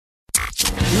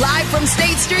Live from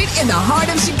State Street in the heart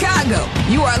of Chicago,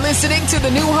 you are listening to the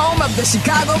new home of the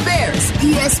Chicago Bears,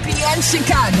 ESPN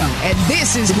Chicago. And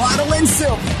this is Waddle and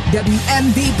Silver,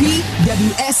 WMVP,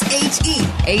 WSHE,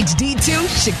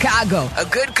 HD2, Chicago, a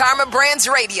Good Karma Brands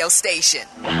radio station.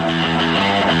 We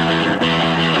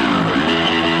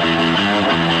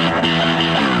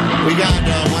got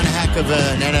one heck of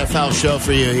an NFL show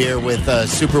for you here with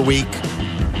Super Week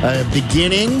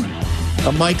beginning.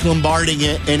 Mike Lombardi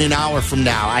in an hour from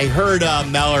now. I heard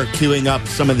Meller queuing up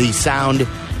some of the sound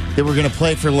that we're going to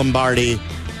play for Lombardi.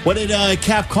 What did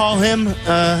Cap call him?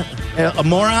 A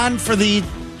moron for the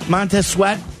Montez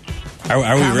Sweat? Are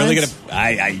we really going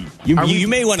to? You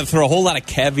may want to throw a whole lot of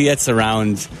caveats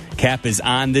around. Cap is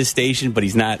on this station, but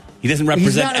he's not. He doesn't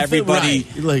represent everybody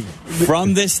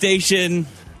from this station.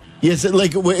 Yes,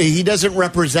 he doesn't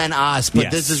represent us, but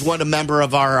This is what a member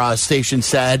of our station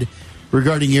said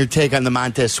regarding your take on the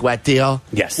Montez Sweat deal.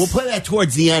 Yes. We'll play that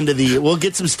towards the end of we'll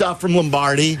get some stuff from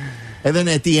Lombardi, and then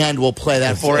at the end we'll play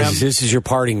that for him. This is your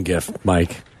parting gift,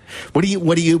 Mike. What do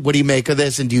you make of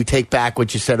this, and do you take back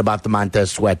what you said about the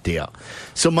Montez Sweat deal?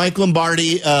 So Mike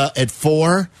Lombardi at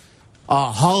 4,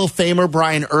 Hall of Famer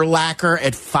Brian Urlacher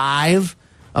at 5.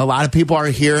 A lot of people are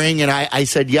hearing, and I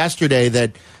said yesterday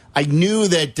that I knew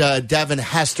that Devin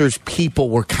Hester's people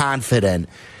were confident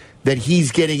that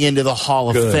he's getting into the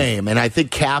Hall of Fame. And I think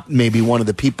Cap may be one of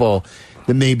the people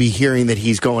that may be hearing that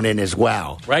he's going in as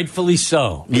well. Rightfully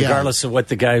so, regardless of what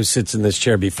the guy who sits in this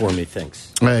chair before me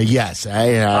thinks. Yes.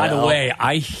 By the way,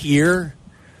 I hear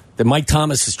that Mike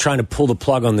Thomas is trying to pull the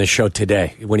plug on this show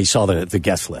today when he saw the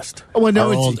guest list. Well,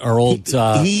 no, our old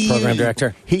program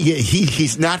director.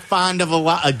 He's not fond of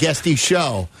a guesty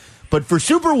show. But for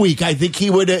Super Week, I think he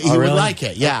would would like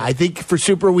it. Yeah, I think for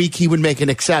Super Week he would make an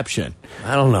exception.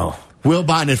 I don't know.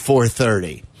 Wilbon at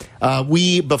 4:30.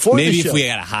 Maybe if we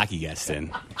had a hockey guest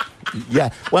in.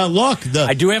 Yeah. Well, look,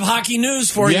 I do have hockey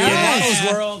news for you.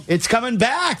 Yes. World. It's coming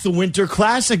back. The Winter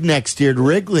Classic next year at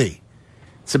Wrigley.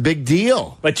 It's a big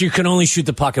deal. But you can only shoot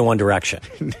the puck in one direction.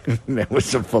 That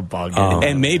was a football game.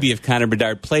 And maybe if Connor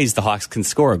Bedard plays, the Hawks can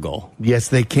score a goal. Yes,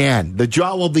 they can. The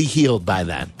jaw will be healed by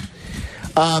then.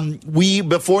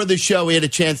 Before the show, we had a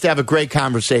chance to have a great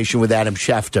conversation with Adam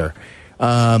Schefter.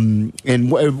 And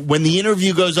when the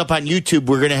interview goes up on YouTube,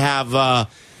 we're going to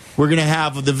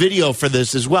have the video for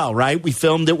this as well, right? We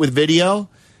filmed it with video.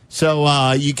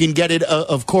 So you can get it,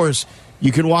 of course.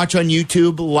 You can watch on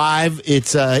YouTube live.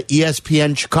 It's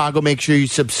ESPN Chicago. Make sure you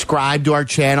subscribe to our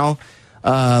channel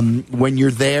when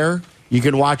you're there. You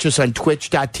can watch us on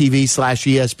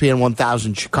twitch.tv/ESPN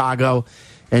 1000 Chicago.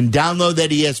 And download that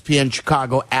ESPN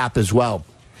Chicago app as well.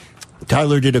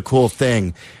 Tyler did a cool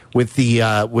thing with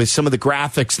some of the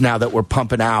graphics now that we're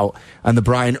pumping out on the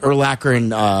Brian Urlacher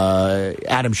and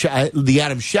Adam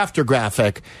Schefter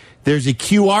graphic. There's a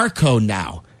QR code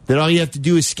now that all you have to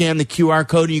do is scan the QR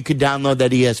code and you can download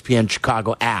that ESPN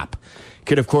Chicago app. You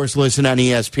can, of course, listen on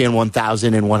ESPN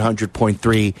 1000 and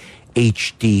 100.3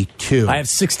 HD2. I have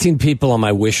 16 people on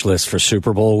my wish list for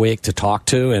Super Bowl week to talk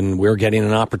to, and we're getting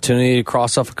an opportunity to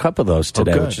cross off a couple of those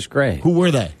today, which is great. Who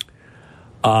were they?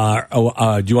 Do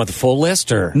you want the full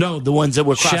list or no? The ones that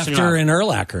were crossing Schefter off. and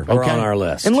Urlacher were on our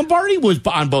list, and Lombardi was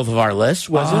on both of our lists,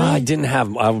 wasn't he? I didn't have.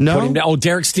 No.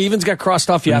 Derek Stevens got crossed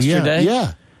off yesterday.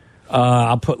 Yeah.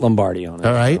 I'll put Lombardi on it.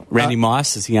 All right. Randy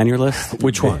Moss, is he on your list?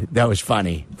 Which one? That was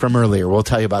funny from earlier. We'll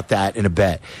tell you about that in a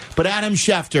bit. But Adam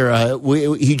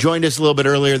Schefter, he joined us a little bit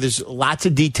earlier. There's lots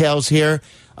of details here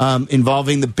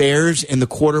involving the Bears and the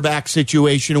quarterback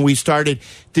situation. And we started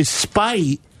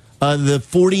despite the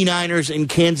 49ers and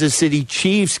Kansas City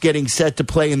Chiefs getting set to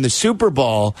play in the Super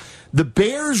Bowl. The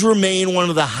Bears remain one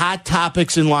of the hot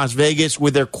topics in Las Vegas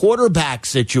with their quarterback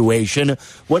situation.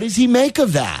 What does he make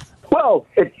of that? Well,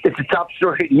 it's a top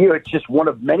story here. It's just one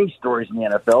of many stories in the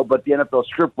NFL, but the NFL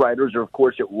script writers are, of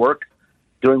course, at work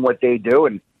doing what they do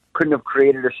and couldn't have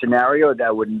created a scenario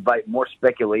that would invite more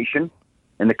speculation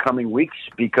in the coming weeks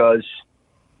because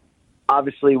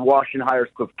obviously Washington hires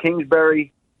Cliff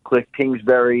Kingsbury. Cliff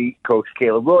Kingsbury coached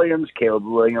Caleb Williams. Caleb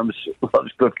Williams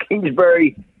loves Cliff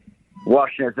Kingsbury.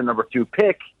 Washington is the number 2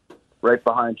 pick, right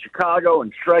behind Chicago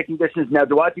in striking distance. Now,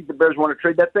 do I think the Bears want to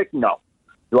trade that pick? No.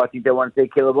 Do I think they want to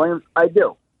take Caleb Williams? I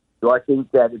do. Do I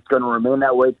think that it's going to remain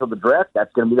that way until the draft?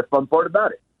 That's going to be the fun part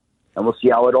about it. And we'll see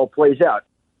how it all plays out.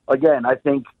 Again, I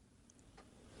think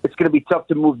it's going to be tough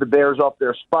to move the Bears off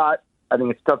their spot. I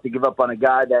think it's tough to give up on a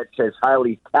guy that's as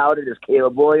highly touted as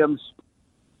Caleb Williams.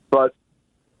 But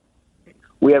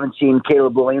we haven't seen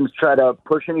Caleb Williams try to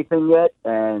push anything yet,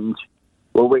 and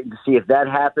we're waiting to see if that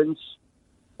happens.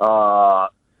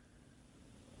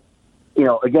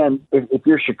 Again, if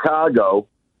you're Chicago,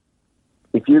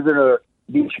 if you're going to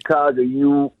be Chicago,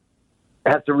 you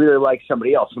have to really like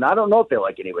somebody else. And I don't know if they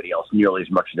like anybody else nearly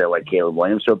as much as they like Caleb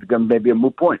Williams, so it becomes maybe a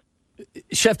moot point.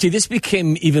 Schefter, this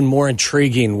became even more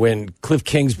intriguing when Cliff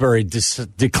Kingsbury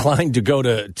declined to go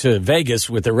to Vegas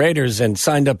with the Raiders and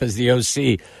signed up as the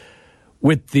OC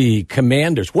with the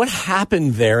Commanders. What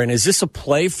happened there, and is this a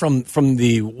play from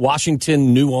the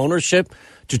Washington new ownership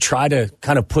to try to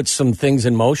kind of put some things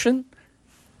in motion?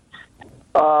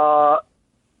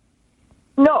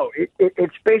 No,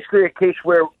 it's basically a case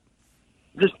where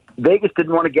just Vegas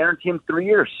didn't want to guarantee him 3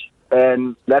 years,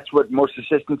 and that's what most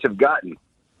assistants have gotten.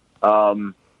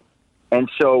 And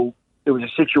so it was a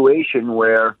situation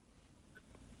where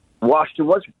Washington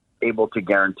was able to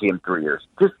guarantee him 3 years,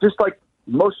 just like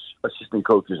most assistant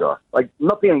coaches are. Like,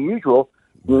 nothing unusual.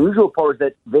 The unusual part is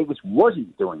that Vegas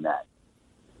wasn't doing that.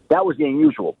 That was the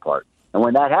unusual part. And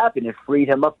when that happened, it freed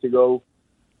him up to go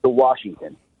to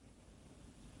Washington.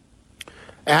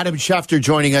 Adam Schefter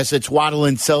joining us. It's Waddle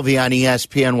and Sylvie on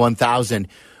ESPN 1000.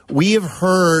 We have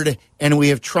heard and we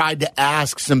have tried to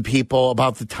ask some people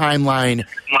about the timeline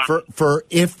for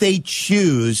if they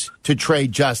choose to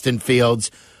trade Justin Fields,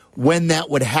 when that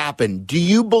would happen. Do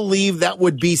you believe that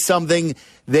would be something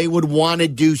they would want to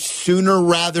do sooner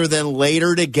rather than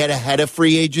later to get ahead of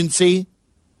free agency?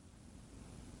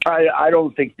 I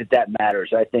don't think that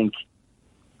matters. I think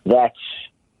that's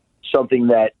something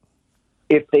that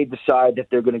if they decide that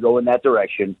they're going to go in that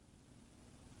direction,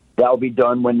 that'll be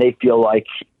done when they feel like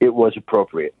it was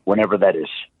appropriate, whenever that is,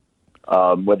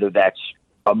 whether that's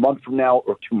a month from now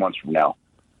or 2 months from now.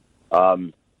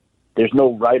 There's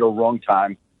no right or wrong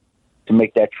time to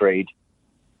make that trade.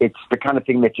 It's the kind of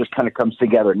thing that just kind of comes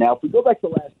together. Now, if we go back to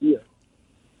last year, if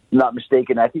I'm not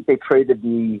mistaken, I think they traded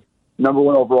the number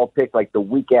 1 overall pick like the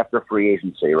week after free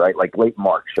agency, right? Like late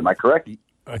March. Am I correct?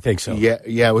 I think so. Yeah,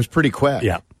 it was pretty quick.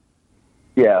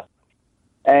 Yeah.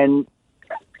 And,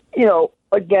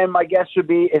 again, my guess would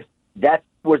be if that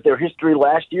was their history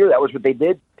last year, that was what they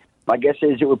did, my guess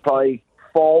is it would probably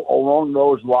fall along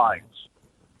those lines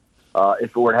if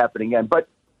it were to happen again. But,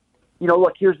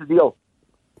 look, here's the deal.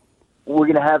 We're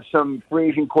going to have some free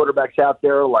agent quarterbacks out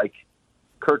there like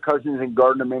Kirk Cousins and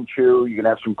Gardner Minshew. You're going to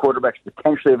have some quarterbacks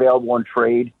potentially available in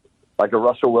trade like a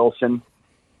Russell Wilson.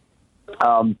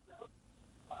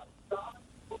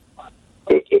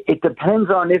 It depends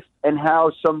on if and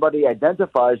how somebody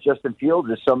identifies Justin Fields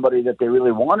as somebody that they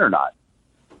really want or not.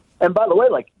 And by the way,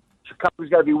 like, Chicago's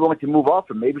got to be willing to move off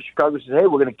him. Maybe Chicago says, hey,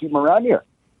 we're going to keep him around here.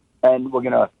 And we're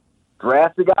going to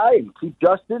draft the guy and keep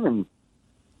Justin, and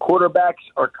quarterbacks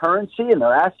are currency and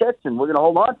they're assets, and we're going to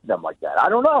hold on to them like that. I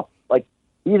don't know. Like,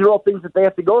 these are all things that they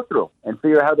have to go through and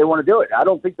figure out how they want to do it. I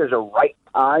don't think there's a right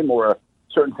time or a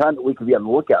certain time that we could be on the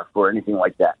lookout for anything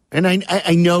like that. And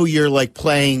I know you're like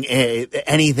playing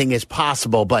anything is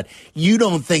possible, but you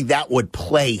don't think that would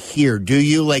play here, do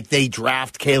you? Like they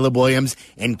draft Caleb Williams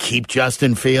and keep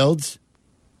Justin Fields?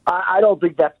 I don't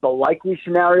think that's the likely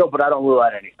scenario, but I don't rule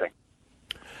out anything.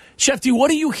 Schefter,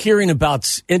 what are you hearing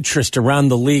about interest around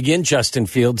the league in Justin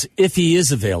Fields if he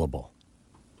is available?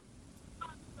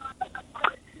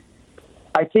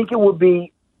 I think it would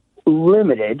be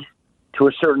limited to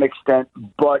a certain extent,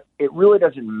 but it really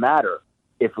doesn't matter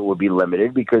if it would be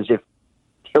limited, because if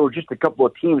there were just a couple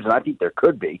of teams, and I think there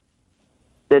could be,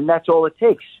 then that's all it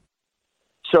takes.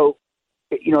 So,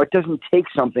 it doesn't take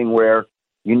something where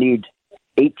you need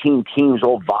 18 teams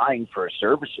all vying for his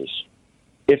services.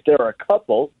 If there are a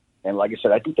couple, and like I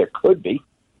said, I think there could be,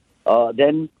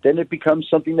 then it becomes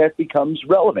something that becomes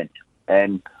relevant,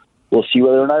 and we'll see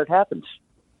whether or not it happens.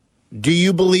 Do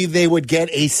you believe they would get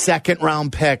a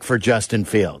second-round pick for Justin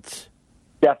Fields?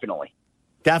 Definitely.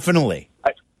 Definitely?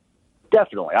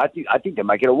 Definitely. I think they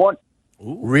might get a 1.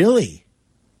 Ooh. Really?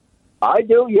 I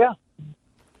do, yeah.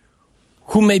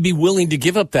 Who may be willing to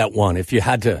give up that 1 if you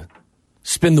had to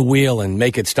spin the wheel and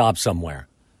make it stop somewhere?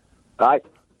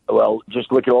 Well,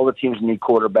 just look at all the teams that need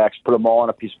quarterbacks, put them all on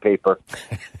a piece of paper.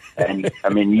 And,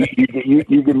 you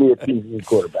give me a team that needs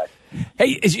quarterback.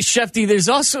 Hey, Schefter, there's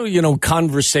also,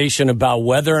 conversation about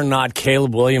whether or not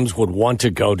Caleb Williams would want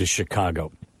to go to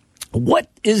Chicago. What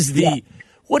is the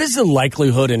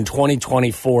likelihood in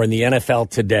 2024 in the NFL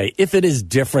today, if it is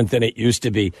different than it used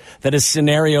to be, that a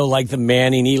scenario like the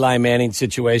Eli Manning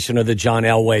situation or the John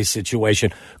Elway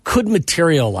situation could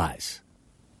materialize?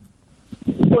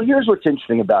 Well, here's what's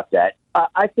interesting about that.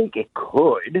 I think it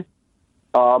could,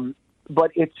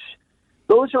 but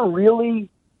those are really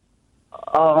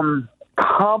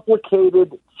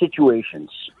complicated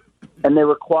situations, and they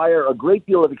require a great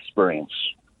deal of experience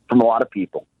from a lot of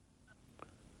people,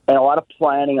 and a lot of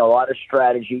planning, a lot of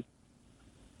strategy.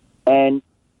 And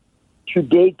to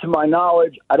date, to my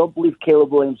knowledge, I don't believe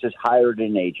Caleb Williams has hired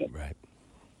an agent. Right.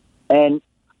 And,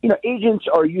 agents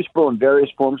are useful in various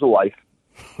forms of life.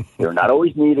 They're not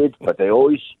always needed, but they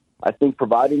always, I think,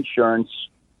 provide insurance.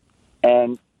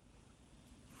 And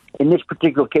in this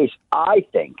particular case, I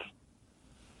think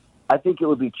it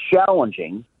would be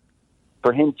challenging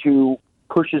for him to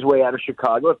push his way out of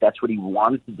Chicago if that's what he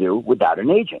wanted to do without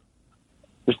an agent.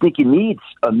 I just think he needs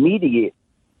a mediator,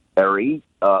 whatever you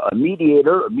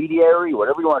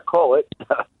want to call it,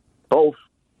 both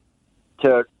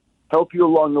to help you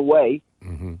along the way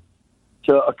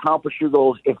to accomplish your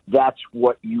goals if that's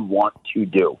what you want to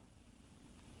do.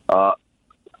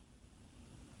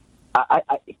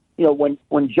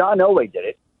 When John Elway did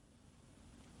it,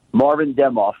 Marvin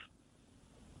Demoff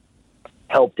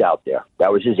helped out there.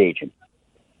 That was his agent.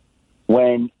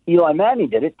 When Eli Manning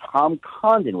did it, Tom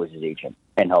Condon was his agent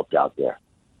and helped out there.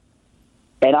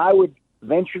 And I would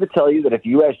venture to tell you that if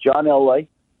you ask John Elway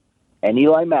and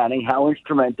Eli Manning how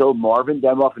instrumental Marvin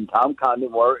Demoff and Tom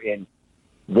Condon were in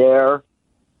their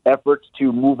efforts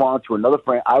to move on to another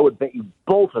franchise, I would bet you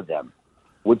both of them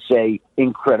would say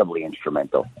incredibly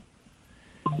instrumental.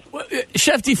 Well,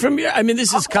 Schefter,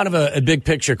 this is kind of a big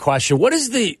picture question. What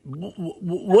is the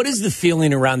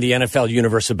feeling around the NFL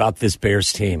universe about this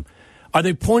Bears team? Are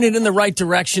they pointed in the right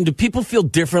direction? Do people feel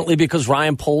differently because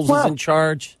Ryan Poles is in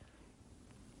charge?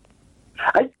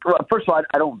 First of all,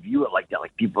 I don't view it like that.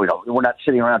 Like people, we're not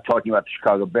sitting around talking about the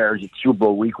Chicago Bears. It's Super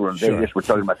Bowl week. We're in Vegas. We're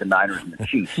talking about the Niners and the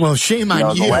Chiefs. Well, shame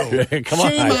on you.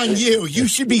 Shame on you. You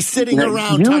should be sitting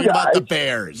around talking about the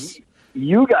Bears.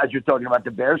 You guys are talking about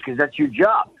the Bears because that's your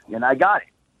job, and I got it.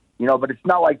 But it's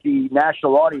not like the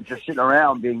national audience are sitting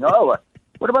around being,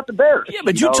 what about the Bears? Yeah,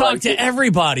 but you talk to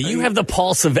everybody. You have the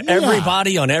pulse of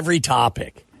everybody on every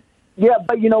topic. Yeah,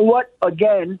 but you know what?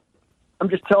 Again, I'm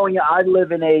just telling you, I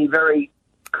live in a very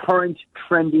current,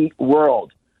 trendy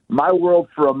world. My world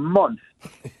for a month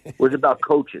was about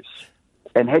coaches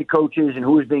and head coaches and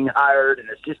who was being hired and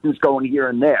assistants going here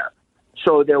and there.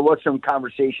 So there was some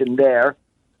conversation there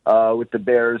with the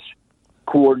Bears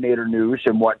coordinator news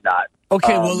and whatnot.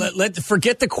 Okay, let's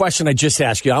forget the question I just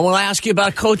asked you. I want to ask you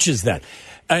about coaches then.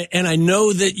 And I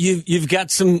know that you've got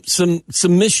some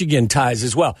Michigan ties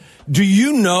as well. Do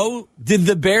you know, did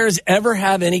the Bears ever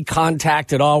have any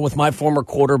contact at all with my former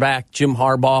quarterback, Jim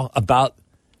Harbaugh, about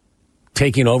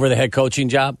taking over the head coaching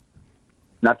job?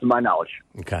 Not to my knowledge.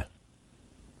 Okay.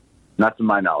 Not to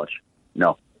my knowledge,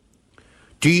 no.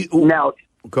 Do you now?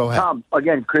 Go ahead, Tom.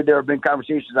 Again, could there have been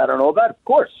conversations I don't know about? Of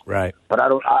course, right. But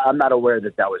I'm not aware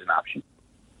that was an option.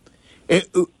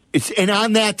 And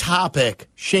on that topic,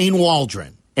 Shane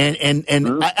Waldron. And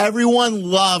everyone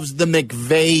loves the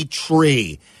McVay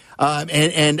tree.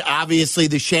 And obviously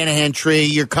the Shanahan tree,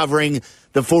 you're covering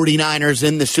the 49ers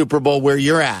in the Super Bowl where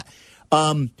you're at.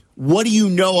 What do you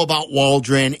know about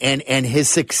Waldron and his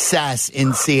success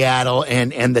in Seattle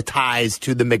and the ties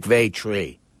to the McVay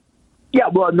tree? Yeah,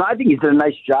 well, no, I think he's done a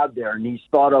nice job there, and he's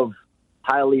thought of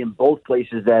highly in both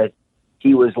places that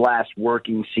he was last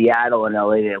working. Seattle and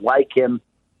LA didn't like him.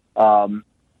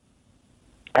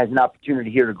 Has an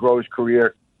opportunity here to grow his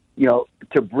career,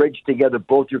 to bridge together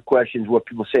both your questions, what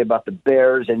people say about the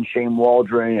Bears and Shane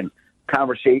Waldron and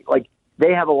conversate. Like,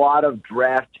 they have a lot of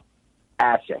draft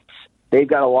assets. They've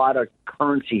got a lot of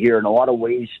currency here and a lot of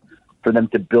ways for them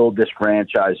to build this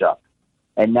franchise up.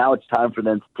 And now it's time for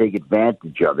them to take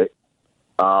advantage of it.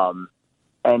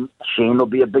 And Shane will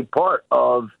be a big part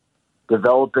of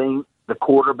developing the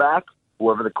quarterback,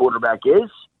 whoever the quarterback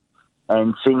is,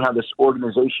 and seeing how this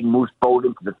organization moves forward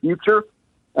into the future.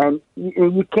 And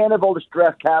you can't have all this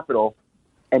draft capital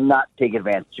and not take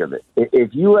advantage of it.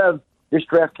 If you have this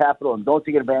draft capital and don't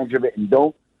take advantage of it and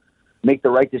don't make the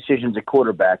right decisions at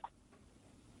quarterback,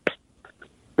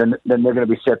 then they're going to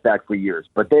be set back for years.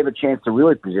 But they have a chance to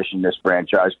really position this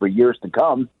franchise for years to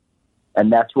come,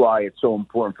 and that's why it's so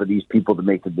important for these people to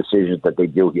make the decisions that they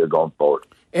do here going forward.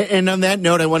 And on that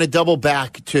note, I want to double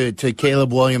back to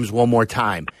Caleb Williams one more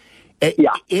time.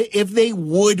 Yeah. If they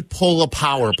would pull a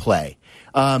power play,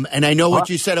 and I know what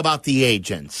you said about the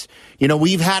agents.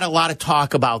 We've had a lot of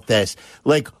talk about this.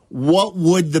 Like, what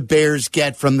would the Bears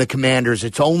get from the Commanders?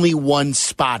 It's only one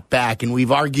spot back, and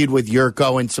we've argued with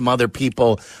Yurko and some other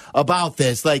people about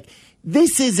this. Like,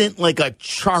 this isn't like a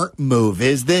chart move,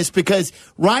 is this? Because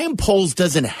Ryan Poles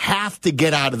doesn't have to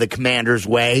get out of the Commanders'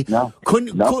 way. No.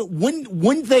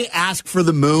 Wouldn't they ask for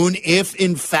the moon if,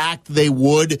 in fact, they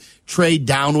would trade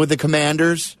down with the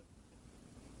Commanders?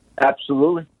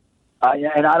 Absolutely.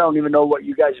 And I don't even know what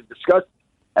you guys have discussed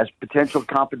as potential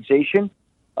compensation.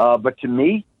 But to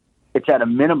me, it's at a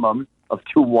minimum of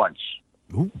 2 1s.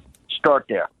 Start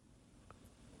there.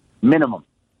 Minimum.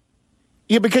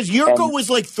 Yeah, because Yurko was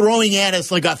like throwing at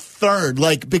us like a third,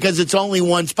 like because it's only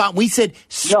one spot. We said,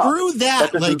 screw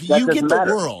that. Like you get the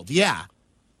world. Yeah.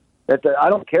 I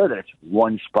don't care that it's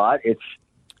one spot.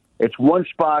 It's one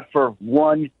spot for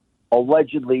one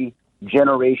allegedly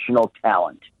generational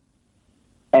talent.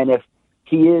 And if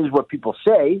he is what people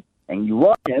say, and you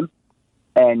want him,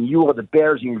 and you are the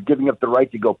Bears, and you're giving up the right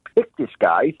to go pick this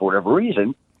guy for whatever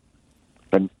reason,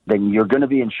 then you're going to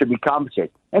be and should be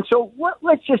compensated. And so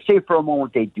let's just say for a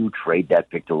moment they do trade that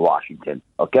pick to Washington,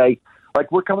 okay? Like,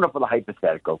 we're coming up with a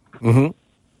hypothetical. Mm-hmm.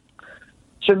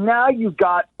 So now you've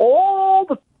got all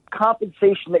the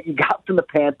compensation that you got from the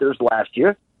Panthers last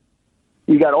year.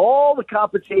 You got all the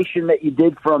compensation that you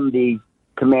did from the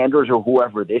Commanders or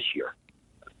whoever this year.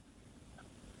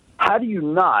 How do you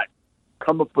not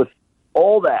come up with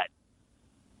all that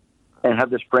and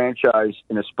have this franchise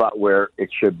in a spot where it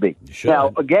should be?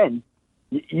 Now, again,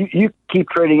 you keep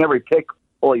trading every pick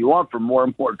all you want for more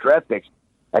and more draft picks.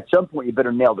 At some point, you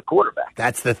better nail the quarterback.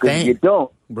 That's the thing. If you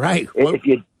don't, right? If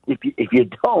you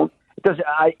don't, it doesn't.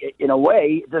 In a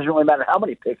way, it doesn't really matter how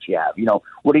many picks you have.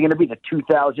 What are you going to be, the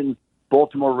 2000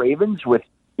 Baltimore Ravens with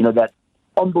that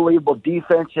unbelievable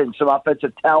defense and some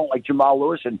offensive talent like Jamal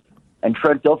Lewis and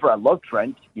Trent Dilfer? I love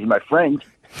Trent. He's my friend.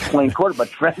 Playing quarterback,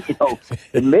 Trent,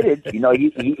 admitted, he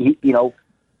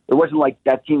it wasn't like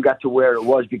that team got to where it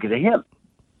was because of him.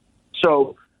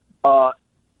 So, I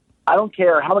don't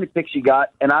care how many picks you got,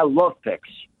 and I love picks,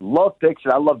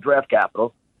 and I love draft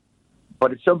capital.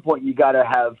 But at some point, you got to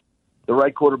have the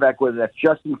right quarterback, whether that's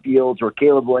Justin Fields or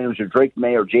Caleb Williams or Drake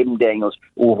May or Jaden Daniels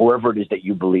or whoever it is that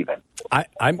you believe in.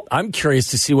 I'm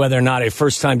curious to see whether or not a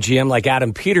first-time GM like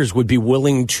Adam Peters would be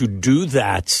willing to do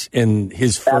that in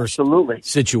his first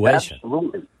situation.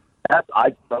 Absolutely.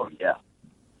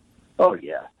 Oh,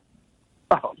 yeah.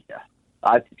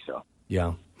 I think so.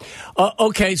 Yeah.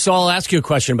 Okay, so I'll ask you a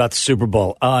question about the Super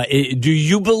Bowl. Do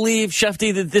you believe,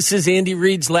 Schefter, that this is Andy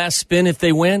Reid's last spin if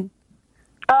they win?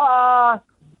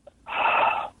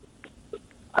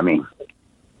 I mean,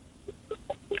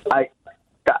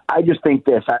 I just think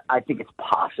this. I think it's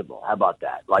possible. How about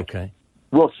that?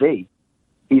 We'll see.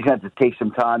 He's going to have to take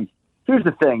some time. Here's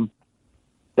the thing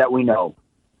that we know.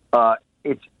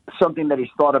 It's something that he's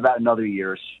thought about in other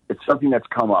years. It's something that's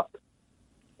come up.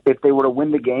 If they were to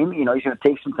win the game, he's going to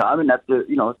take some time and have to,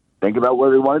 think about what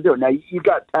they want to do. Now, you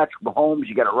got Patrick Mahomes.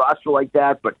 You got a roster like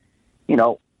that. But,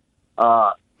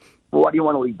 why do you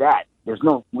want to leave that? There's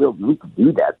no real need to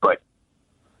do that. But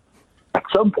at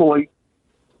some point,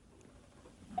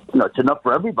 it's enough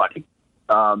for everybody.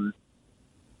 And,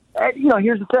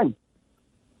 here's the thing.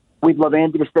 We'd love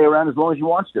Andy to stay around as long as he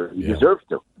wants to. He deserves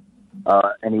to.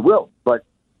 And he will. But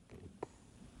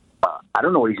I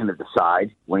don't know what he's going to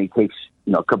decide when he takes,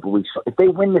 a couple of weeks. If they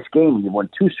win this game and you won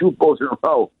 2 Super Bowls in a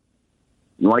row,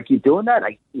 you want to keep doing that?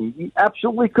 You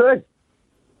absolutely could.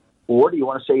 Or do you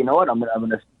want to say, you know what, I'm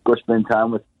going to go spend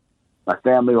time with my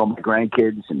family or my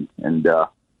grandkids and tend to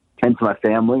my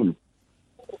family. And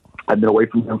I've been away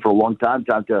from them for a long time.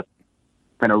 Time to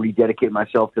kind of rededicate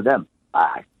myself to them.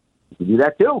 I can do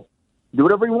that too. Do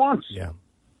whatever he wants. Yeah.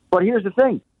 But here's the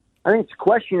thing. I think it's a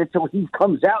question until he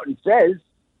comes out and says,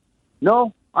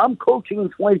 no, I'm coaching in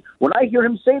 20. When I hear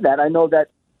him say that, I know that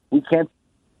we can't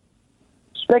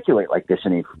speculate like this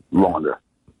any longer.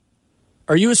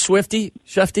 Are you a Swiftie,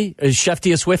 Schefter? Is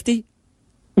Schefter a Swiftie?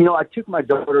 I took my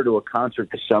daughter to a concert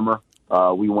this summer.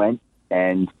 We went,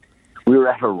 and we were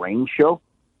at her rain show.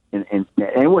 And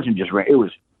it wasn't just rain. It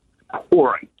was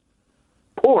pouring.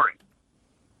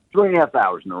 3.5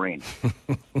 hours in the rain.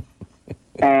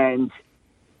 And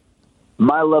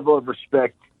my level of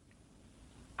respect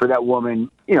for that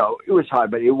woman, it was high,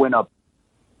 but it went up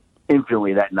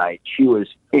infinitely that night. She was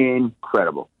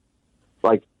incredible.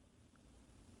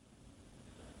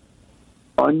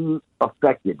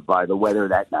 Unaffected by the weather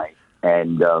that night.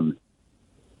 And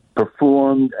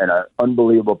performed, and an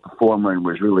unbelievable performer, and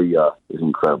was really was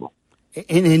incredible.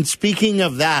 And speaking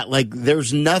of that,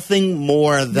 there's nothing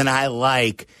more than I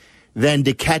like than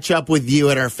to catch up with you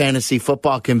at our fantasy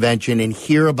football convention and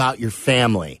hear about your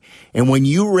family. And when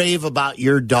you rave about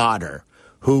your daughter,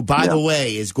 who, by the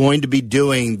way, is going to be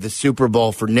doing the Super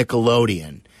Bowl for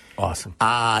Nickelodeon. Awesome.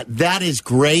 That is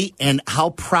great. And how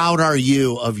proud are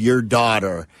you of your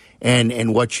daughter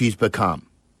and what she's become?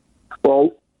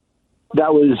 Well,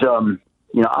 that was,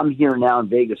 I'm here now in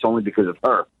Vegas only because of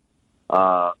her.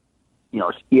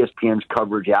 ESPN's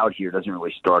coverage out here doesn't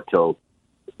really start till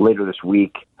later this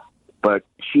week. But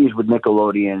she's with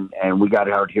Nickelodeon, and we got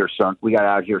out here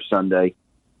Sunday.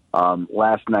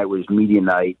 Last night was media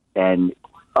night, and it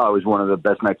was one of the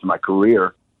best nights of my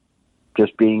career.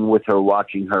 Just being with her,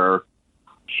 watching her,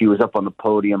 she was up on the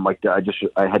podium. Like I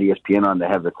had ESPN on to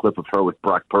have the clip of her with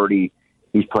Brock Purdy.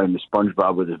 He's playing the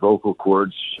SpongeBob with his vocal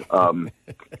cords. And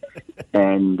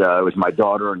it was my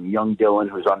daughter and young Dylan,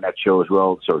 who's on that show as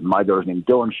well. So my daughter's named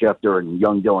Dylan Schefter, and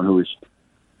young Dylan, who's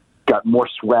got more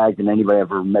swag than anybody I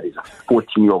ever met. He's a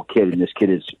 14-year-old kid, and this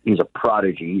kid he's a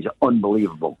prodigy. He's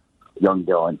unbelievable, young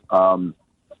Dylan.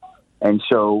 And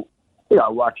so, I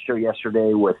watched her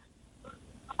yesterday with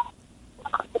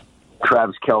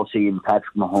Travis Kelce and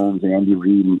Patrick Mahomes and Andy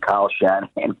Reid and Kyle Shanahan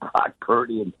and Brock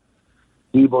Purdy and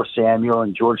Deebo Samuel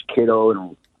and George Kittle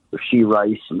and Rasheed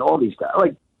Rice and all these guys.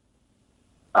 Like,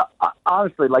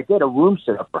 honestly, like they had a room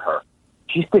set up for her.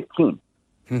 She's 15.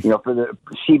 For the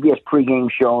CBS pregame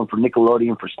show and for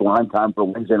Nickelodeon for Slime Time for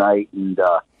Wednesday night. And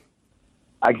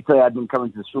I can tell you I've been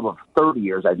coming to the Super Bowl for 30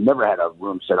 years. I've never had a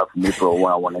room set up for me for a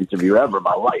one-on-one interview ever in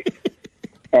my life.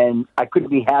 And I couldn't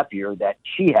be happier that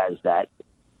she has that.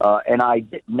 And I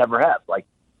never have. Like,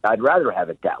 I'd rather have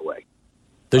it that way.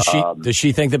 Does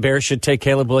she think the Bears should take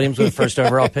Caleb Williams with the first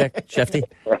overall pick, Shefty?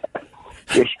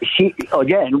 She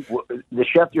again, the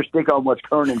Schefter stick on what's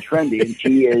current and trendy, and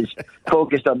she is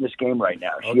focused on this game right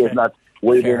now. She has not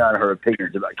weighed in on her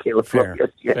opinions about Caleb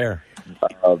Williams yet. Fair.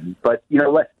 But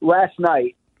last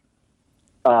night,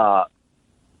 it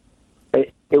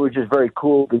was just very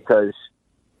cool because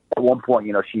at one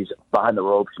point, she's behind the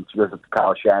ropes and she goes up to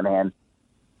Kyle Shanahan,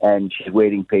 and she's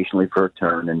waiting patiently for her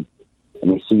turn, and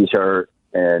he sees her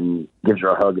and gives her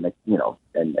a hug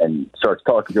and starts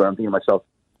talking to her. I'm thinking to myself,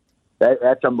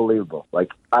 that's unbelievable.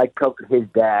 Like, I covered his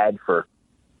dad for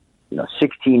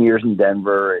 16 years in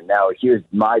Denver, and now here's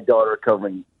my daughter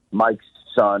covering Mike's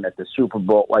son at the Super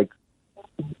Bowl. Like,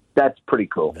 that's pretty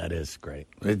cool. That is great.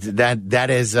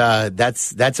 That's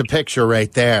a picture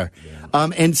right there. Yeah.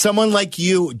 And someone like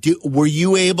you, were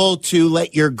you able to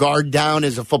let your guard down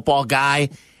as a football guy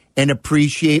and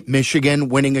appreciate Michigan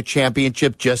winning a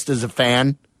championship just as a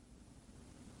fan?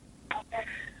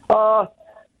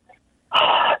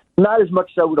 Not as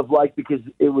much as I would have liked, because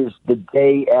it was the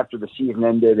day after the season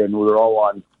ended and we were all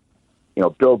on,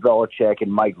 Bill Belichick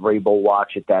and Mike Vrabel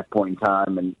watch at that point in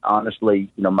time. And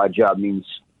honestly, my job means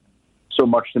so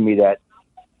much to me that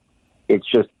it's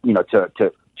just,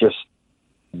 to just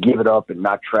give it up and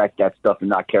not track that stuff and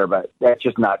not care about it. That's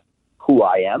just not who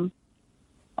I am.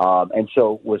 And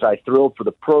so was I thrilled for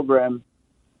the program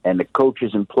and the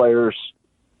coaches and players,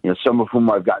 some of whom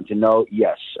I've gotten to know?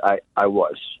 Yes, I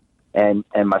was. And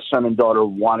my son and daughter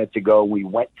wanted to go. We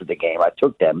went to the game. I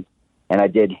took them, and I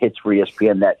did hits for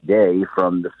ESPN that day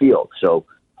from the field. So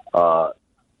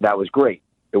that was great.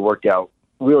 It worked out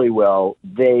really well.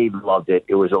 They loved it.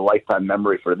 It was a lifetime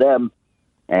memory for them.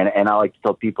 And I like to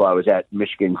tell people I was at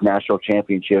Michigan's national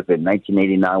championship in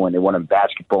 1989 when they won in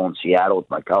basketball in Seattle with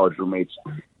my college roommates.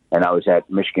 And I was at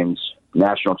Michigan's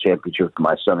national championship with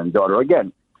my son and daughter.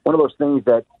 Again, one of those things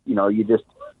that, you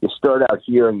start out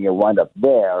here and you wind up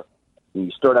there. You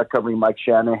start out covering Mike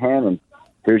Shanahan, and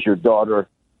here's your daughter,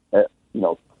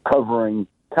 covering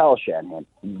Kyle Shanahan.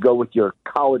 You go with your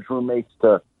college roommates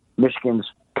to Michigan's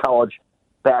college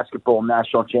basketball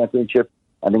national championship,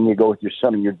 and then you go with your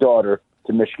son and your daughter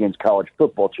to Michigan's college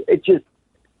football. It just,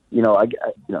 I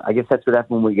guess that's what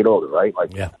happens when we get older, right?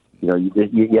 Like, you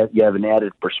have an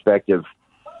added perspective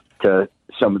to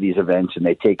some of these events, and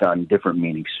they take on different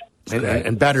meanings.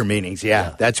 And better meanings,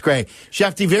 yeah. That's great.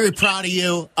 Shefty, very proud of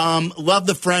you. Love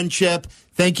the friendship.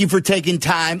 Thank you for taking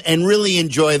time, and really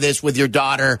enjoy this with your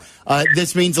daughter.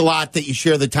 This means a lot that you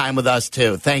share the time with us,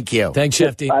 too. Thank you. Thanks,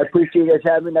 Shefty. I appreciate you guys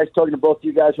having me. Nice talking to both of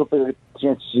you guys. Hopefully I get a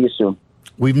chance to see you soon.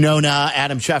 We've known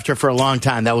Adam Schefter for a long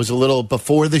time. That was a little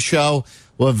before the show.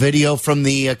 We'll have video from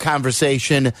the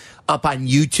conversation up on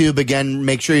YouTube. Again,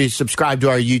 make sure you subscribe to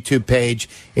our YouTube page.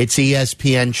 It's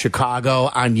ESPN Chicago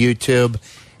on YouTube.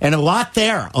 And a lot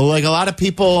there. Like, a lot of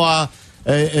people I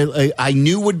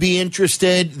knew would be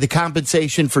interested. The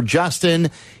compensation for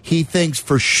Justin, he thinks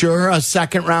for sure a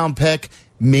second-round pick,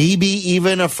 maybe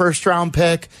even a first-round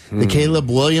pick. The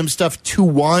Caleb Williams stuff, 2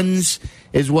 1s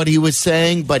is what he was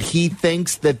saying. But he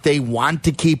thinks that they want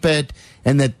to keep it,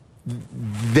 and that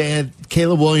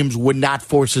Caleb Williams would not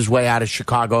force his way out of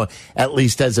Chicago, at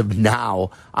least as of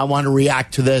now. I want to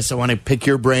react to this. I want to pick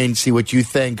your brain, see what you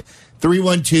think.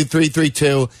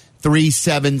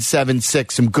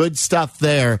 312-332-3776. Some good stuff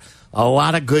there. A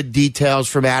lot of good details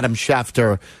from Adam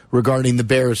Schefter regarding the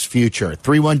Bears' future.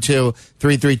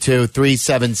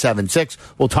 312-332-3776.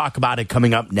 We'll talk about it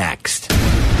coming up next.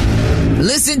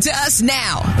 Listen to us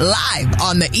now, live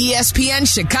on the ESPN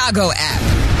Chicago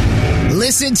app.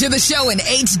 Listen to the show in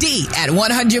HD at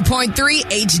 100.3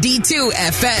 HD2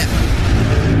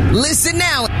 FM. Listen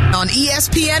now on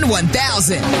ESPN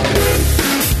 1000.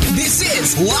 This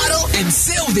is Waddle and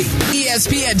Sylvie,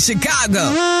 ESPN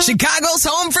Chicago, Chicago's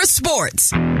home for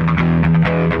sports. All right,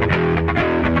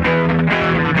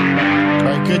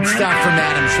 good stuff from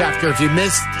Adam Schefter. If you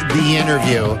missed the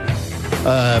interview,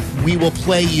 we will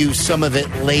play you some of it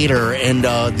later, and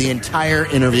the entire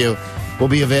interview will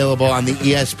be available on the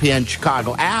ESPN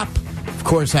Chicago app, of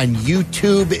course, on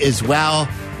YouTube as well.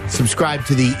 Subscribe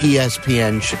to the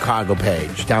ESPN Chicago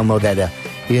page. Download that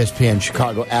ESPN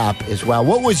Chicago app as well.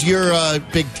 What was your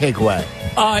big takeaway?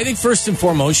 I think first and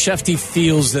foremost, Schefter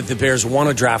feels that the Bears want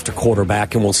to draft a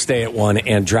quarterback and will stay at one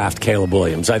and draft Caleb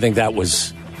Williams. I think that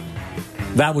was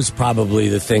probably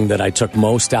the thing that I took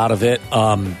most out of it.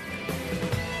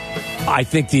 I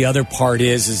think the other part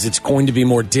is it's going to be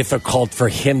more difficult for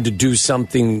him to do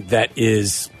something that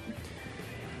is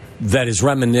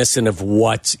reminiscent of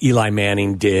what Eli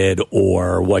Manning did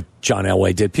or what John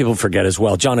Elway did. People forget as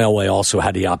well, John Elway also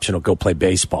had the option to go play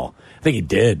baseball. I think he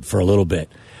did for a little bit.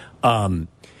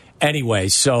 Anyway,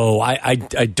 so I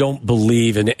don't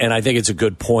believe, and I think it's a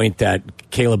good point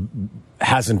that Caleb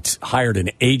hasn't hired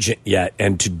an agent yet,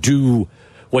 and to do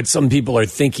what some people are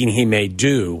thinking he may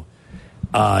do,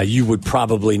 you would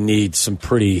probably need some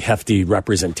pretty hefty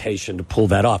representation to pull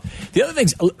that off. The other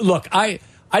things, look, I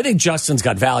think Justin's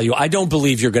got value. I don't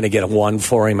believe you're going to get a one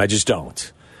for him. I just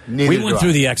don't. We went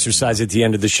through the exercise at the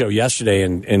end of the show yesterday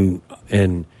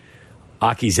in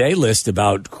Aki's A-list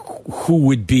about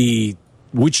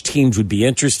which teams would be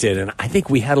interested, and I think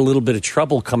we had a little bit of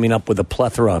trouble coming up with a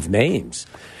plethora of names.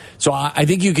 So I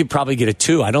think you could probably get a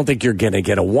 2. I don't think you're going to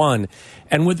get a 1.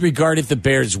 And with regard if the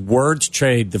Bears were to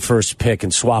trade the first pick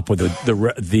and swap with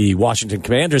the Washington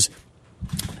Commanders,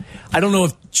 I don't know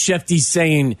if Schefter's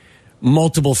saying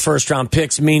multiple first-round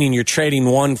picks, meaning you're trading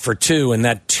 1 for 2, and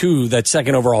that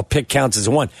second overall pick counts as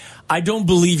a 1. I don't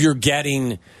believe you're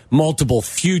getting multiple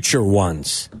future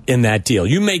ones in that deal.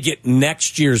 You may get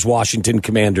next year's Washington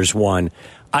Commanders 1.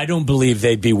 I don't believe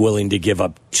they'd be willing to give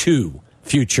up 2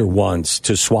 future ones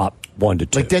to swap 1 to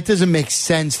 2. Like, that doesn't make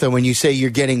sense, though, when you say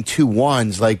you're getting 2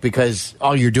 1s, like, because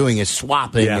all you're doing is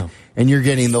swapping, and you're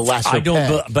getting the lesser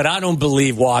But I don't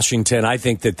believe Washington. I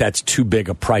think that's too big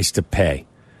a price to pay.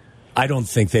 I don't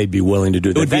think they'd be willing to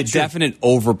do that. It would be a definite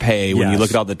overpay when you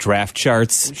look at all the draft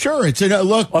charts. Sure, it's a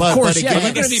look. Of course, again,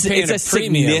 they're going to be paying it's a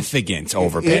significant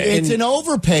overpay. It's an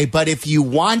overpay, but if you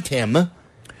want him,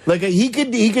 like he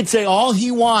could say all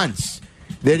he wants.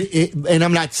 And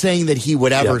I'm not saying that he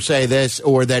would ever say this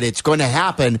or that it's going to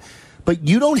happen, but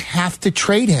you don't have to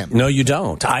trade him. No, you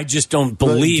don't. I just don't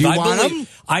believe. Do you want him?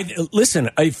 Listen,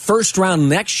 a first round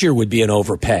next year would be an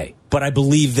overpay, but I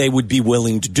believe they would be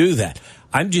willing to do that.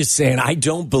 I'm just saying I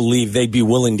don't believe they'd be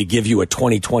willing to give you a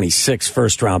 2026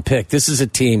 first round pick. This is a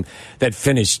team that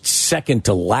finished second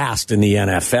to last in the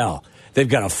NFL. They've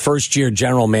got a first year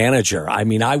general manager. I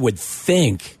mean, I would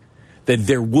think that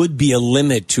there would be a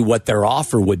limit to what their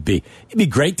offer would be. It'd be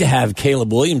great to have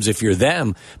Caleb Williams if you're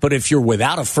them, but if you're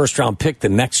without a first-round pick the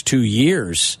next 2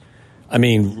 years, I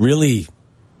mean, really,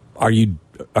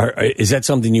 is that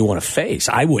something you want to face?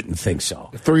 I wouldn't think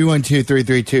so.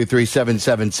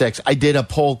 312-332-3776. I did a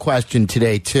poll question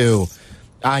today, too,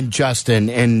 on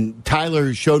Justin, and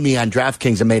Tyler showed me on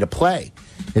DraftKings and made a play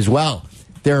as well.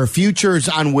 There are futures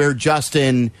on where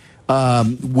Justin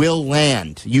will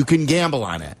land. You can gamble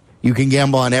on it. You can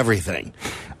gamble on everything.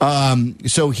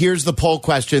 So here's the poll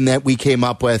question that we came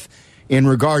up with in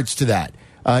regards to that.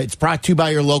 It's brought to you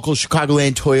by your local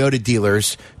Chicagoland Toyota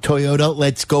dealers. Toyota,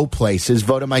 let's go places.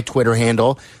 Vote on my Twitter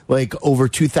handle. Like over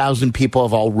 2,000 people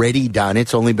have already done.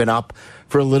 It's only been up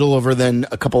for a little over than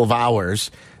a couple of hours.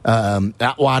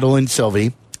 At Waddle and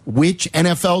Sylvie. Which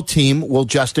NFL team will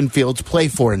Justin Fields play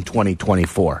for in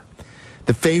 2024?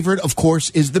 The favorite, of course,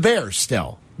 is the Bears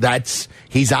still.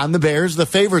 He's on the Bears. The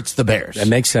favorite's the Bears. That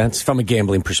makes sense from a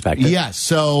gambling perspective. Yes.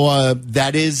 So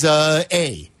that is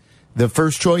A. The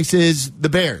first choice is the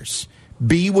Bears.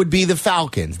 B would be the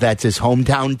Falcons. That's his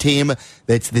hometown team.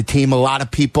 That's the team a lot of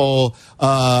people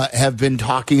have been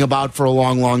talking about for a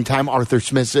long, long time. Arthur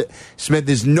Smith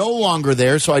is no longer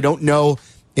there, so I don't know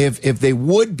if they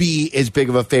would be as big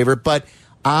of a favorite. But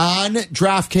on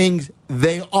DraftKings,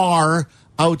 they are,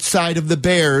 outside of the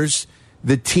Bears,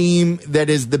 the team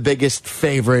that is the biggest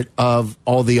favorite of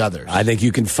all the others. I think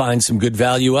you can find some good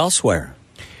value elsewhere.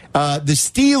 The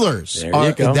Steelers,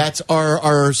 that's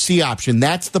our C option.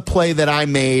 That's the play that I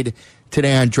made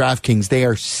today on DraftKings. They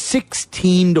are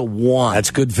 16-1.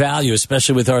 That's good value,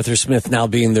 especially with Arthur Smith now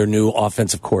being their new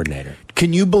offensive coordinator.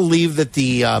 Can you believe that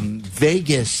the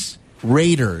Vegas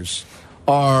Raiders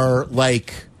are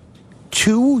like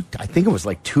 2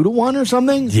 to 1 or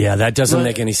something? Yeah, that doesn't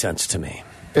make any sense to me.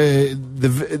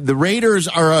 the Raiders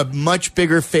are a much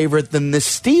bigger favorite than the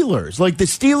Steelers. Like, the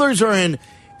Steelers are in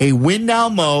a win-now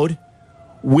mode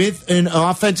with an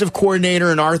offensive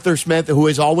coordinator in Arthur Smith, who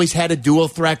has always had a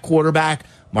dual-threat quarterback,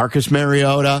 Marcus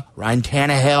Mariota, Ryan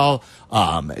Tannehill,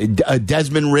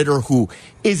 Desmond Ridder, who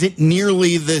isn't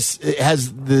nearly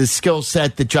has the skill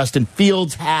set that Justin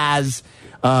Fields has.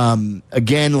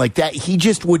 Again, like that, he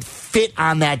just would fit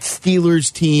on that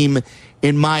Steelers team,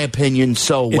 in my opinion,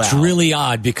 so well. It's really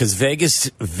odd because Vegas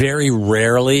very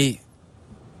rarely,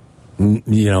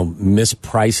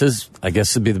 misprices, I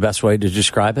guess would be the best way to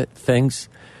describe it, things.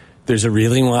 There's a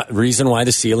reason why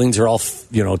the ceilings are all,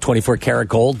 24-karat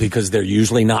gold, because they're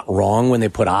usually not wrong when they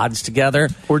put odds together.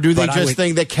 Or do they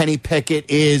think that Kenny Pickett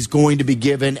is going to be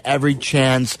given every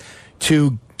chance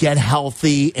to get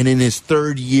healthy and in his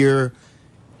third year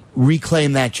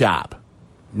reclaim that job?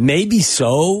 Maybe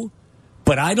so,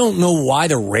 but I don't know why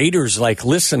the Raiders,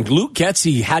 listen, Luke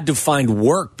Getsy had to find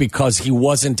work because he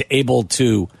wasn't able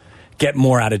to get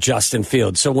more out of Justin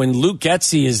Fields. So when Luke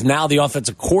Getsy is now the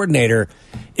offensive coordinator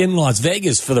in Las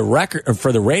Vegas for the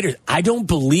Raiders, I don't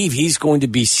believe he's going to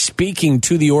be speaking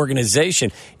to the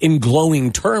organization in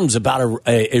glowing terms about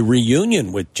a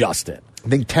reunion with Justin. I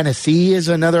think Tennessee is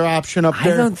another option up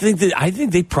there. I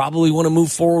think they probably want to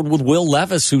move forward with Will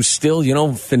Levis, who's still,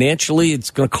 financially it's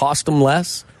going to cost them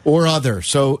less. Or other.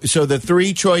 So the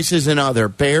three choices in other: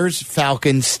 Bears,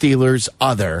 Falcons, Steelers,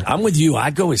 other. I'm with you.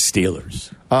 I'd go with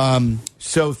Steelers.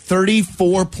 So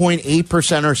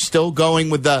 34.8% are still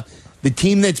going with the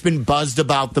team that's been buzzed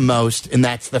about the most, and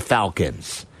that's the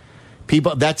Falcons.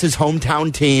 That's his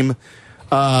hometown team.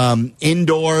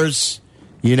 Indoors,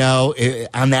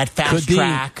 on that fast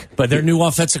track. But their new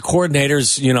offensive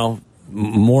coordinator's,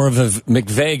 more of a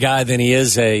McVay guy than he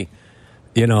is a,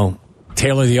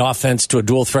 tailor the offense to a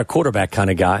dual threat quarterback kind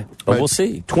of guy. But we'll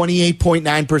see.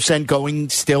 28.9% going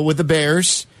still with the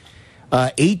Bears.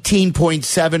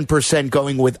 18.7%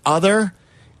 going with other.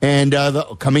 And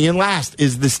coming in last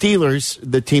is the Steelers,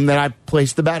 the team that I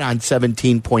placed the bet on,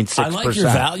 17.6%. I like your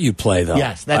value play, though.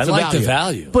 Yes, that's I like the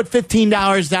value. Put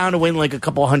 $15 down to win like a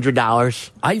couple $100.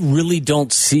 I really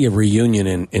don't see a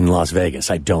reunion in Las Vegas.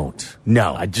 I don't.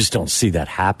 No. I just don't see that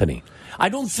happening. I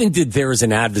don't think that there is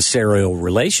an adversarial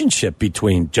relationship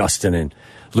between Justin and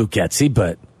Luke Getsy,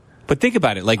 but think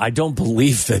about it. I don't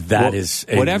believe that is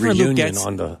a reunion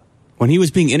on the. When he was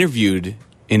being interviewed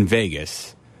in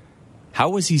Vegas,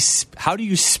 how do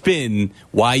you spin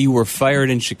why you were fired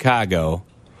in Chicago,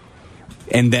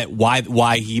 and that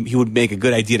why he would make a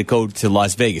good idea to go to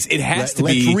Las Vegas? It has to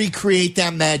be. Let's recreate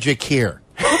that magic here.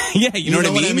 Yeah, you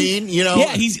know what I mean. Yeah,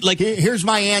 he's like. Here's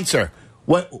my answer.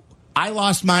 What. I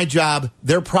lost my job.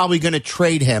 They're probably going to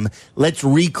trade him. Let's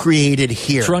recreate it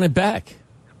here. Let's run it back.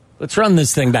 Let's run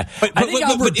this thing back. I think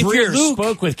Albert Breer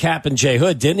spoke with Cap and Jay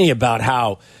Hood, didn't he, about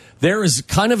how there is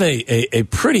kind of a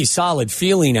pretty solid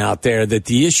feeling out there that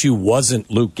the issue wasn't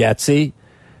Luke Getsy.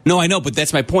 No, I know, but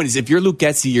that's my point. Is if you're Luke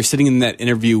Getsy, you're sitting in that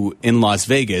interview in Las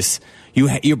Vegas.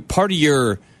 You're part of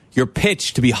your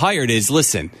pitch to be hired is,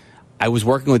 listen, I was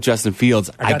working with Justin Fields.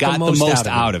 I got the most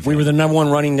out of it. We were the number one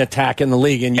running attack in the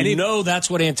league, and that's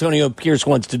what Antonio Pierce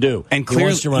wants to do. And clearly, he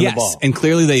wants to run the ball. And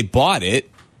clearly they bought it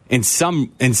in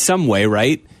some way,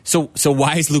 right? So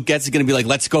why is Luke Getsy going to be like,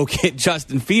 let's go get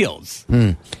Justin Fields?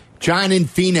 John in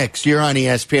Phoenix, you're on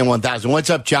ESPN 1000.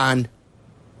 What's up, John?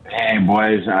 Hey,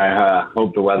 boys. I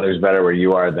hope the weather's better where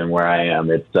you are than where I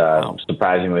am. It's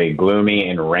surprisingly gloomy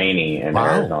and rainy in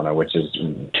Arizona, which is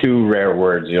two rare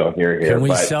words you'll hear here. Can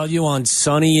we sell you on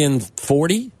sunny and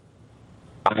 40?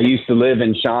 I used to live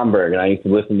in Schaumburg, and I used to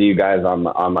listen to you guys on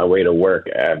my way to work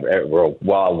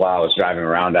while I was driving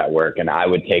around at work, and I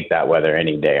would take that weather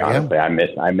any day, honestly. Yeah.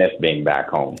 I miss being back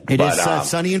home. It is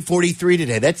sunny and 43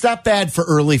 today. That's not bad for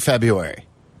early February.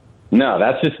 No,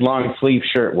 that's just long sleeve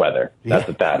shirt weather. That's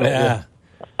what that is.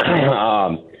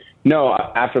 No,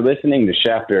 after listening to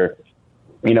Schefter,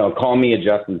 call me a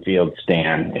Justin Fields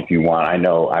stan if you want. I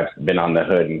know I've been on the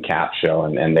Hood and Cap show,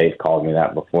 and they've called me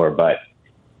that before. But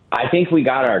I think we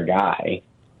got our guy.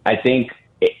 I think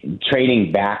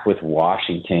trading back with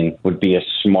Washington would be a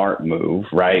smart move,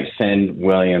 right? Send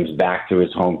Williams back to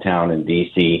his hometown in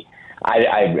D.C.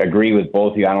 I agree with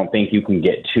both of you. I don't think you can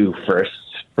get 2 firsts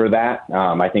for that.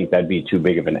 I think that'd be too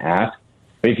big of an ask.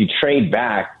 But if you trade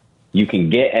back, you can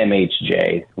get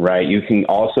MHJ, right? You can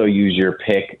also use your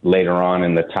pick later on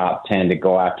in the top 10 to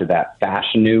go after that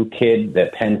Fashanu kid,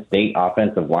 that Penn State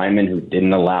offensive lineman who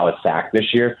didn't allow a sack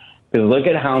this year. Because look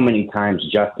at how many times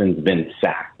Justin's been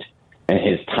sacked in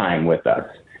his time with us.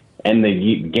 And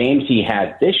the games he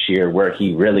had this year where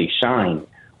he really shined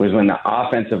was when the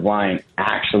offensive line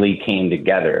actually came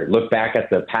together. Look back at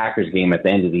the Packers game at the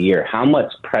end of the year. How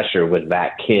much pressure was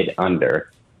that kid under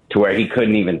to where he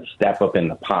couldn't even step up in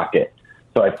the pocket?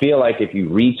 So I feel like if you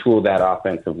retool that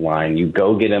offensive line, you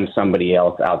go get him somebody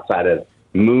else outside of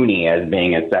Mooney as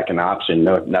being a second option.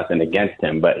 No, nothing against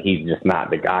him, but he's just not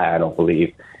the guy, I don't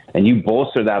believe. And you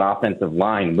bolster that offensive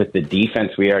line with the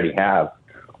defense we already have.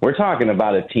 We're talking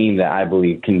about a team that I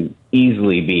believe can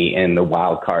easily be in the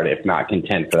wild card, if not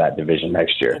contend for that division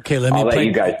next year. Okay, let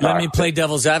me play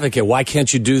devil's advocate. Why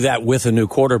can't you do that with a new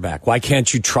quarterback? Why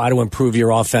can't you try to improve your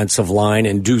offensive line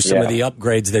and do some of the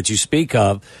upgrades that you speak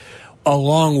of,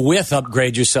 along with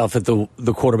upgrade yourself at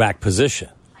the quarterback position?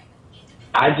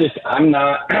 I'm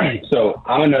not. So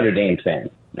I'm a Notre Dame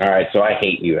fan. All right, so I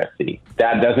hate USC.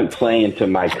 That doesn't play into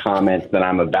my comments that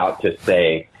I'm about to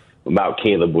say about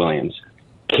Caleb Williams.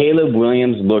 Caleb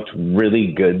Williams looked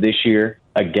really good this year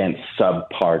against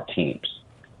subpar teams.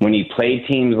 When he played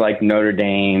teams like Notre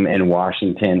Dame and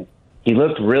Washington, he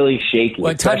looked really shaky.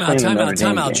 Well, time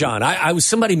out, John.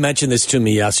 Somebody mentioned this to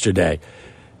me yesterday.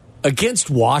 Against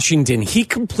Washington, he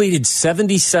completed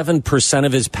 77%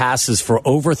 of his passes for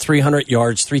over 300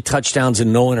 yards, 3 touchdowns,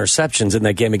 and no interceptions in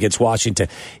that game against Washington.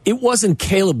 It wasn't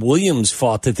Caleb Williams'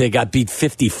 fault that they got beat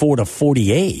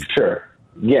 54-48. Sure.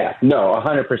 Yeah, no,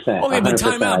 100%. Okay, but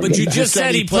time out. But you just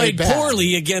said he played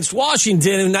poorly against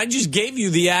Washington, and I just gave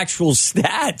you the actual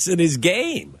stats in his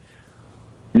game.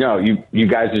 No, you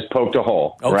guys just poked a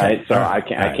hole, right? So I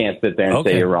can't sit there and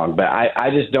say you're wrong. But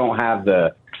I just don't have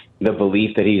the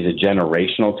belief that he's a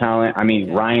generational talent. I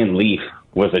mean, Ryan Leaf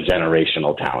was a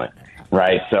generational talent,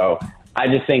 right? So I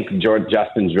just think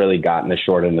Justin's really gotten the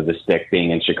short end of the stick being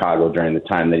in Chicago during the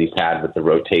time that he's had with the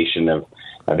rotation of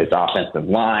his offensive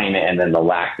line and then the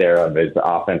lack there of his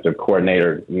offensive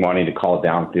coordinator wanting to call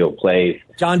downfield plays.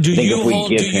 John, do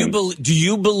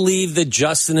you believe that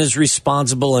Justin is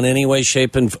responsible in any way,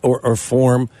 shape, or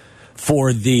form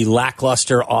for the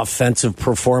lackluster offensive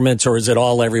performance, or is it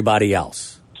all everybody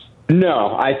else?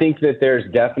 No, I think that there's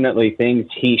definitely things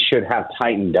he should have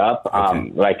tightened up.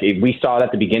 Like we saw it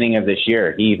at the beginning of this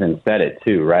year. He even said it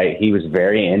too, right? He was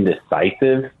very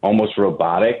indecisive, almost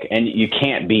robotic, and you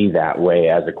can't be that way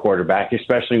as a quarterback,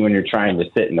 especially when you're trying to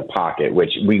sit in the pocket,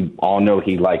 which we all know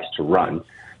he likes to run.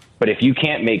 But if you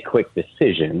can't make quick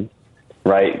decisions,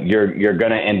 right, you're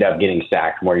going to end up getting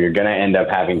sacked more. You're going to end up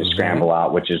having to scramble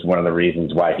out, which is one of the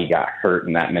reasons why he got hurt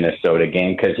in that Minnesota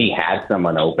game, because he had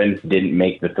someone open, didn't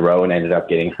make the throw, and ended up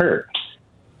getting hurt.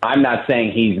 I'm not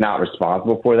saying he's not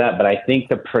responsible for that, but I think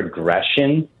the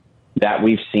progression that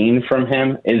we've seen from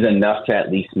him is enough to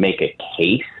at least make a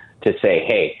case to say,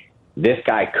 hey, this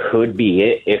guy could be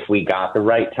it if we got the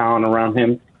right talent around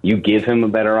him. You give him a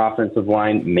better offensive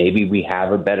line, maybe we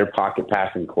have a better pocket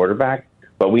passing quarterback.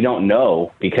 But we don't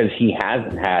know because he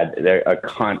hasn't had a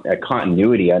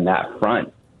continuity on that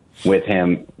front with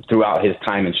him throughout his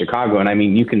time in Chicago. And, I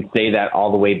mean, you can say that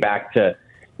all the way back to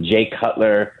Jay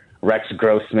Cutler, Rex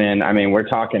Grossman. I mean, we're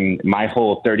talking my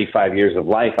whole 35 years of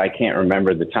life. I can't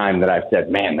remember the time that I've said,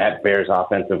 man, that Bears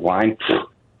offensive line,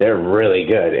 they're really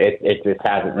good. It just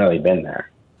hasn't really been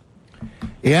there.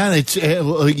 Yeah,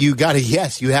 you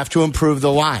have to improve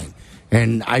the line.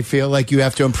 And I feel like you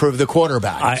have to improve the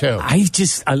quarterback, too.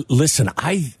 Listen,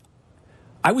 I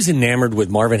was enamored with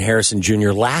Marvin Harrison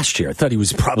Jr. last year. I thought he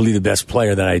was probably the best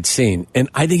player that I'd seen. And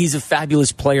I think he's a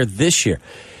fabulous player this year.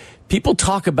 People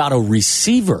talk about a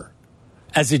receiver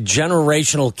as a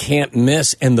generational can't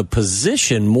miss in the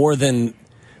position more than,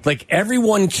 like,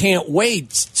 everyone can't wait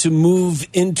to move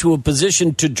into a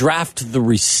position to draft the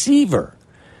receiver,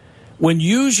 when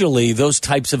usually those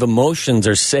types of emotions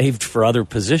are saved for other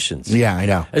positions. Yeah, I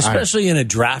know. Especially in a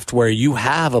draft where you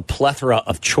have a plethora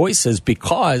of choices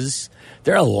because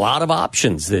there are a lot of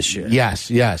options this year. Yes.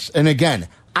 And again,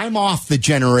 I'm off the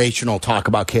generational talk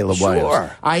about Caleb Williams.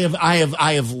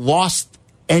 I have lost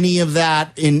any of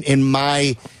that in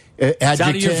my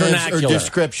adjectives or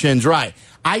descriptions. Right.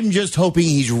 I'm just hoping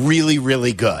he's really,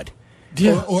 really good.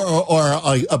 Yeah. Or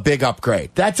a big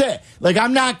upgrade. That's it. Like,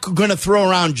 I'm not going to throw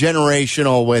around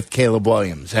generational with Caleb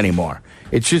Williams anymore.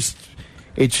 It's a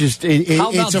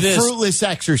fruitless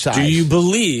exercise. Do you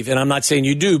believe, and I'm not saying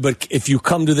you do, but if you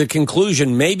come to the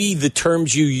conclusion, maybe the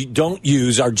terms you don't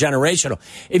use are generational.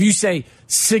 If you say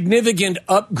significant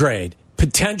upgrade,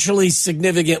 potentially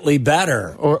significantly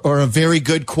better, or a very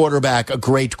good quarterback, a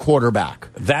great quarterback.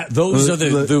 Those are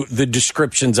the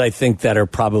descriptions I think that are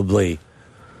probably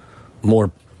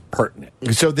more pertinent.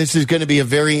 So this is going to be a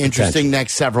very interesting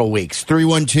next several weeks.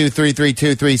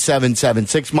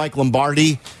 312-332-3776. Mike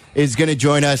Lombardi is going to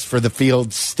join us for the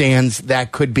field stands.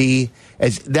 That could be,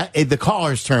 as that the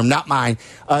caller's term, not mine.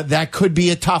 That could be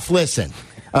a tough listen.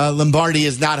 Lombardi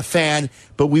is not a fan,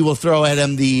 but we will throw at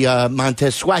him the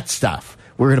Montez Sweat stuff.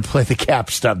 We're going to play the cap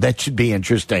stuff. That should be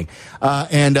interesting.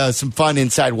 And some fun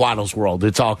inside Waddle's world.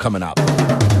 It's all coming up.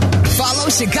 Follow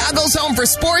Chicago's Home for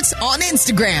Sports on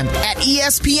Instagram at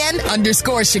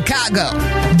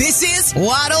ESPN_Chicago. This is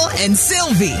Waddle and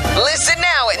Sylvie. Listen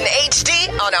now in HD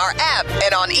on our app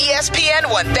and on ESPN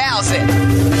 1000.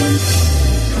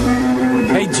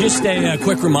 Hey, just a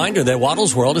quick reminder that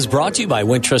Waddle's World is brought to you by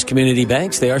Wintrust Community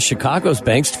Banks. They are Chicago's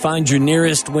banks. To find your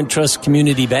nearest Wintrust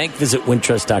Community Bank, visit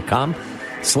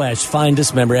wintrust.com/find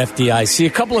us, member FDIC. A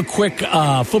couple of quick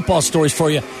football stories for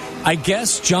you. I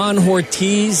guess John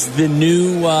Ortiz, the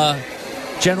new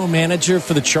general manager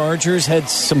for the Chargers, had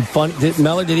some fun.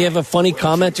 Mellor, did he have a funny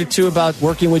comment or two about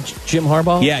working with Jim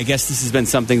Harbaugh? Yeah, I guess this has been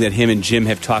something that him and Jim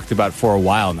have talked about for a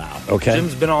while now. Okay.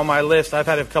 Jim's been on my list. I've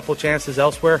had a couple chances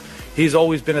elsewhere. He's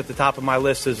always been at the top of my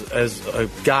list as a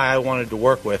guy I wanted to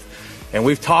work with. And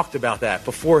we've talked about that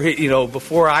before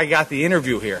I got the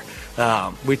interview here.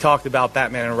 We talked about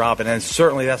Batman and Robin, and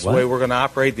certainly that's the way we're going to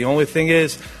operate. The only thing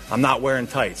is, I'm not wearing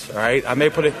tights. All right, I may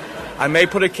put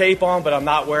a cape on, but I'm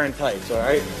not wearing tights. All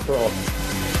right. So.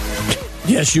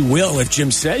 Yes, you will if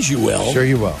Jim says you will. Sure,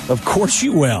 you will. Of course,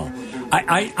 you will.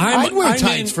 I'd wear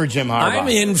tights for Jim Harbaugh. I'm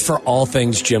in for all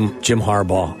things Jim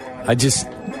Harbaugh. It's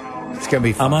gonna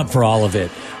be fun. I'm up for all of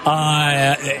it.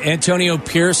 Antonio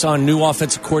Pierce on new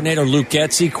offensive coordinator Luke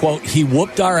Getsy, quote, he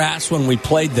whooped our ass when we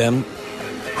played them.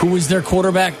 Who was their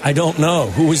quarterback? I don't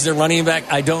know. Who was their running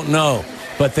back? I don't know.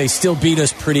 But they still beat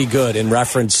us pretty good, in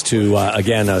reference to,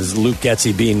 again, as Luke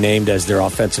Getsy being named as their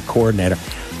offensive coordinator.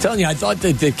 I'm telling you, I thought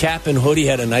that the Cap and Hoodie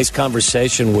had a nice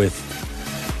conversation with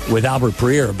Albert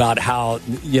Breer about how,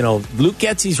 Luke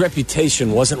Getsy's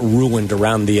reputation wasn't ruined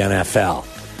around the NFL.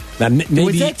 Now, maybe,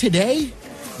 was that today?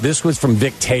 This was from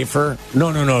Vic Tafer.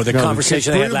 No. The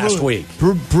conversation they had last week.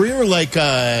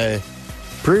 Breer,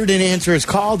 Breer didn't answer his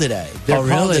call today. Their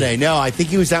call today. No, I think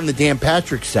he was on the Dan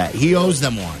Patrick set. He owes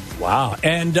them one. Wow.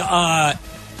 And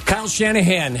Kyle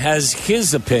Shanahan has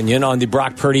his opinion on the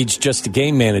Brock Purdy's just a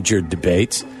game manager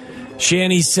debates.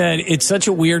 Shanny said, it's such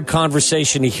a weird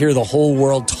conversation to hear the whole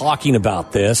world talking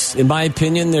about this. In my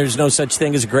opinion, there's no such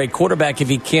thing as a great quarterback if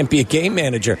he can't be a game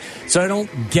manager. So I don't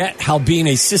get how being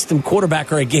a system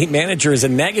quarterback or a game manager is a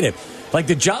negative. Like,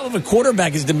 the job of a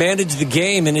quarterback is to manage the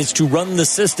game and is to run the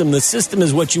system. The system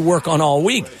is what you work on all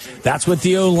week. That's what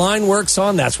the O-line works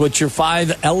on. That's what your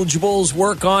 5 eligibles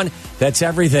work on. That's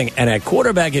everything. And at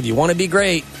quarterback, if you want to be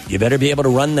great, you better be able to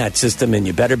run that system and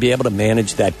you better be able to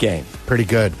manage that game. Pretty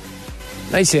good.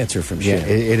 Nice answer from Shane. Yeah,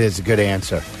 it is a good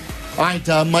answer. All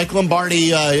right, Mike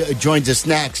Lombardi joins us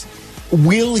next.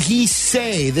 Will he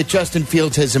say that Justin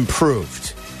Fields has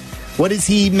improved? What does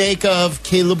he make of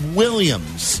Caleb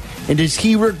Williams? And does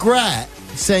he regret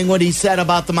saying what he said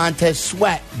about the Montez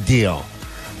Sweat deal?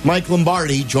 Mike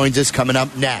Lombardi joins us coming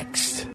up next.